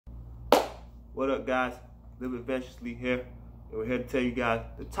What up, guys? Live Adventurously here, and we're here to tell you guys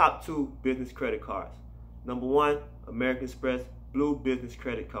the top 2 business credit cards. Number 1, American Express Blue Business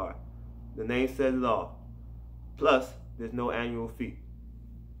Credit Card. The name says it all. Plus, there's no annual fee.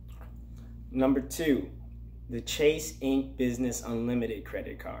 Number 2, the Chase Ink Business Unlimited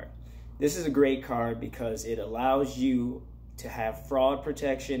Credit Card. This is a great card because it allows you to have fraud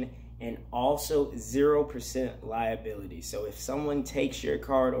protection and also 0% liability. So if someone takes your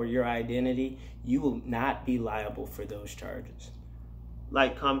card or your identity, you will not be liable for those charges.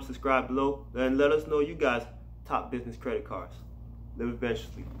 Like, comment, subscribe below, and let us know you guys' top business credit cards. Live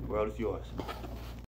Adventurously. The world is yours.